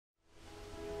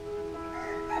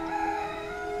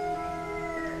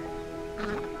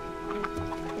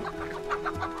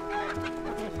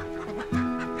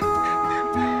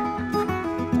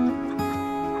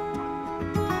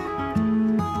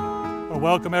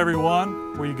welcome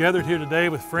everyone. We're gathered here today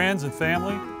with friends and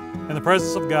family in the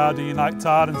presence of God to unite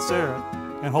Todd and Sarah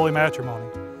in holy matrimony,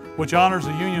 which honors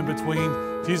the union between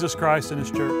Jesus Christ and His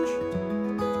church.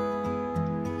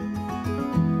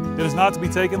 It is not to be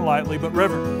taken lightly, but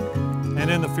reverently and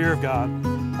in the fear of God.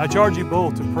 I charge you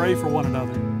both to pray for one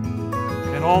another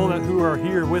and all that who are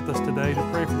here with us today to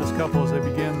pray for this couple as they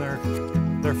begin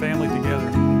their family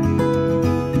together.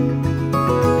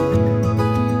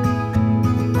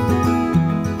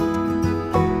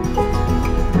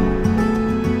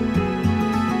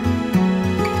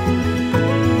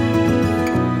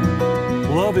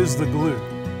 Love is the glue,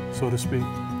 so to speak.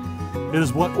 It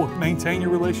is what will maintain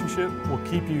your relationship, will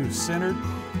keep you centered.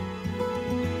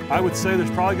 I would say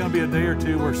there's probably going to be a day or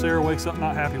two where Sarah wakes up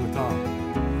not happy with Todd.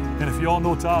 And if you all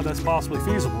know Todd, that's possibly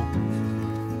feasible.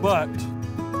 But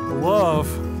love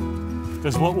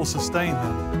is what will sustain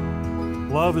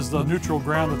them. Love is the neutral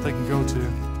ground that they can go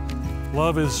to.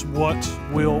 Love is what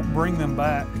will bring them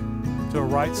back to a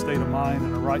right state of mind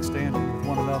and a right standing with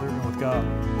one another and with God.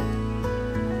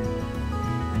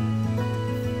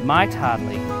 My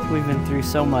Toddley, we've been through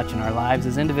so much in our lives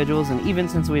as individuals and even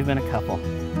since we've been a couple.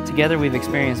 Together we've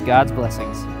experienced God's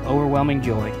blessings, overwhelming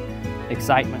joy,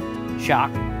 excitement,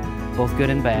 shock, both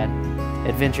good and bad,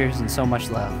 adventures, and so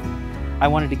much love. I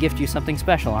wanted to gift you something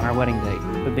special on our wedding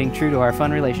date, but being true to our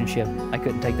fun relationship, I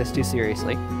couldn't take this too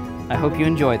seriously. I hope you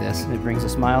enjoy this and it brings a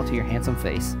smile to your handsome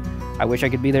face. I wish I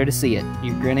could be there to see it.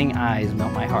 Your grinning eyes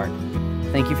melt my heart.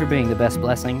 Thank you for being the best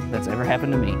blessing that's ever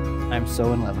happened to me. I'm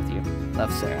so in love with you.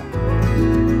 Love, Sarah.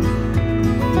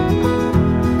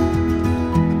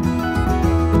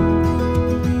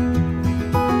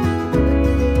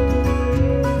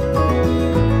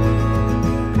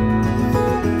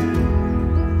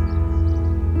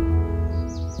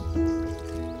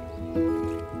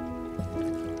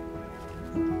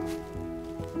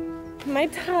 My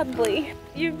Toddley,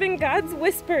 you've been God's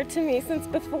whisper to me since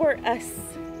before us.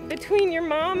 Between your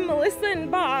mom, Melissa,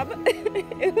 and Bob,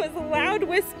 it was a loud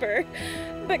whisper,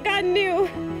 but God knew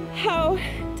how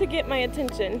to get my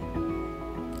attention.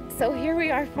 So here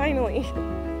we are finally,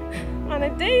 on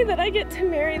a day that I get to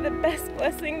marry the best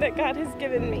blessing that God has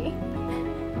given me.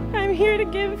 I'm here to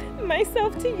give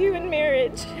myself to you in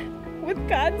marriage with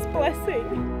God's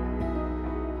blessing.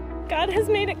 God has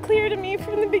made it clear to me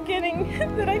from the beginning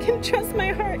that I can trust my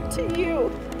heart to you,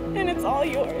 and it's all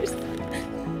yours.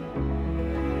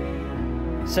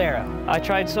 Sarah, I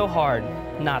tried so hard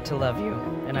not to love you,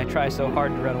 and I tried so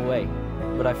hard to run away,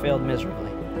 but I failed miserably.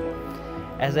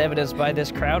 As evidenced by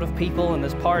this crowd of people and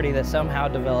this party that somehow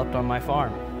developed on my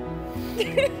farm.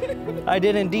 I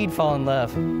did indeed fall in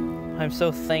love. I'm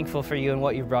so thankful for you and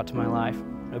what you've brought to my life.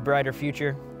 A brighter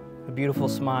future, a beautiful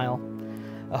smile,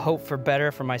 a hope for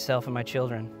better for myself and my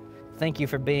children. Thank you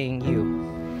for being you,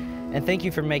 and thank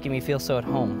you for making me feel so at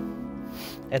home.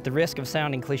 At the risk of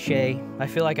sounding cliche, I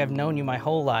feel like I've known you my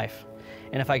whole life,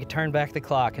 and if I could turn back the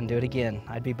clock and do it again,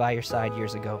 I'd be by your side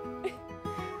years ago.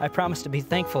 I promise to be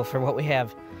thankful for what we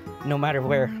have, no matter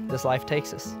where this life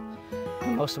takes us.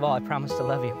 And most of all, I promise to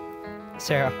love you.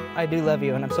 Sarah, I do love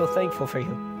you, and I'm so thankful for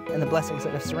you and the blessings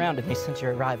that have surrounded me since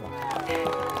your arrival.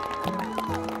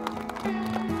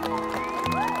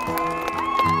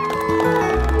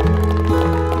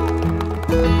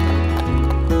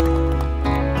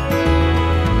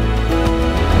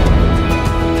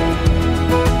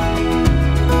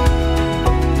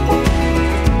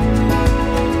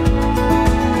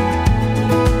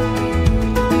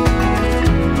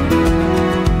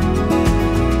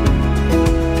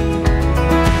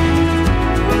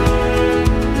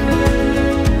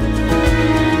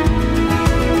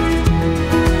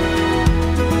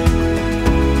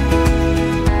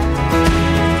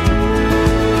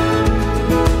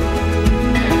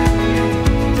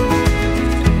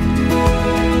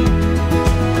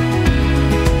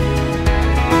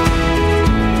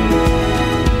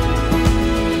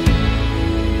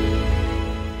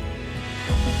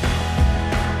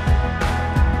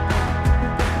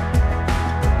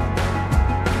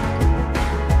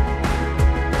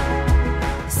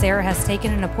 Sarah has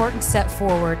taken an important step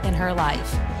forward in her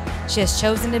life. She has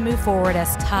chosen to move forward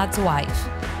as Todd's wife.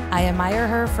 I admire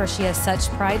her for she has such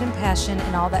pride and passion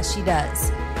in all that she does.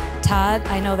 Todd,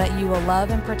 I know that you will love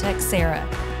and protect Sarah.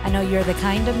 I know you're the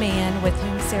kind of man with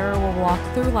whom Sarah will walk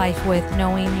through life with,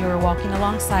 knowing you are walking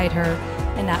alongside her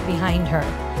and not behind her.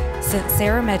 Since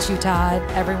Sarah met you, Todd,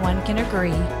 everyone can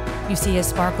agree. You see a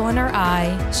sparkle in her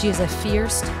eye. She is a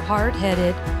fierce,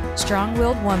 hard-headed,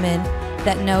 strong-willed woman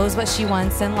that knows what she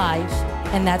wants in life,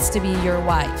 and that's to be your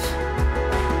wife.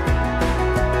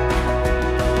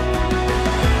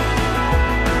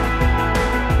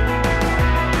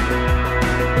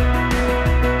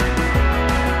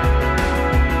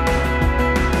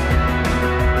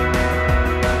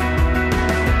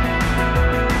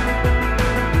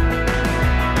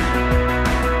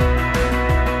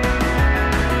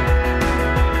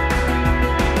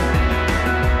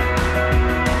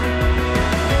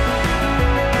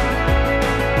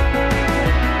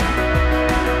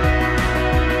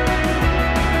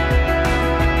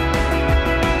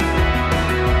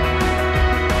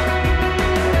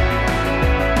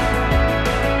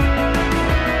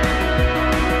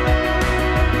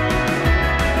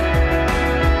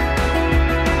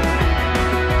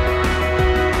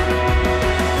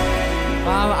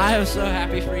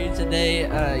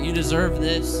 deserve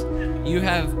this. You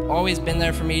have always been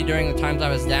there for me during the times I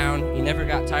was down. You never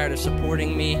got tired of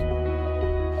supporting me.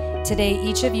 Today,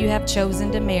 each of you have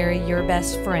chosen to marry your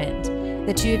best friend.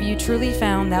 The two of you truly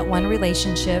found that one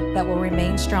relationship that will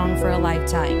remain strong for a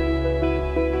lifetime.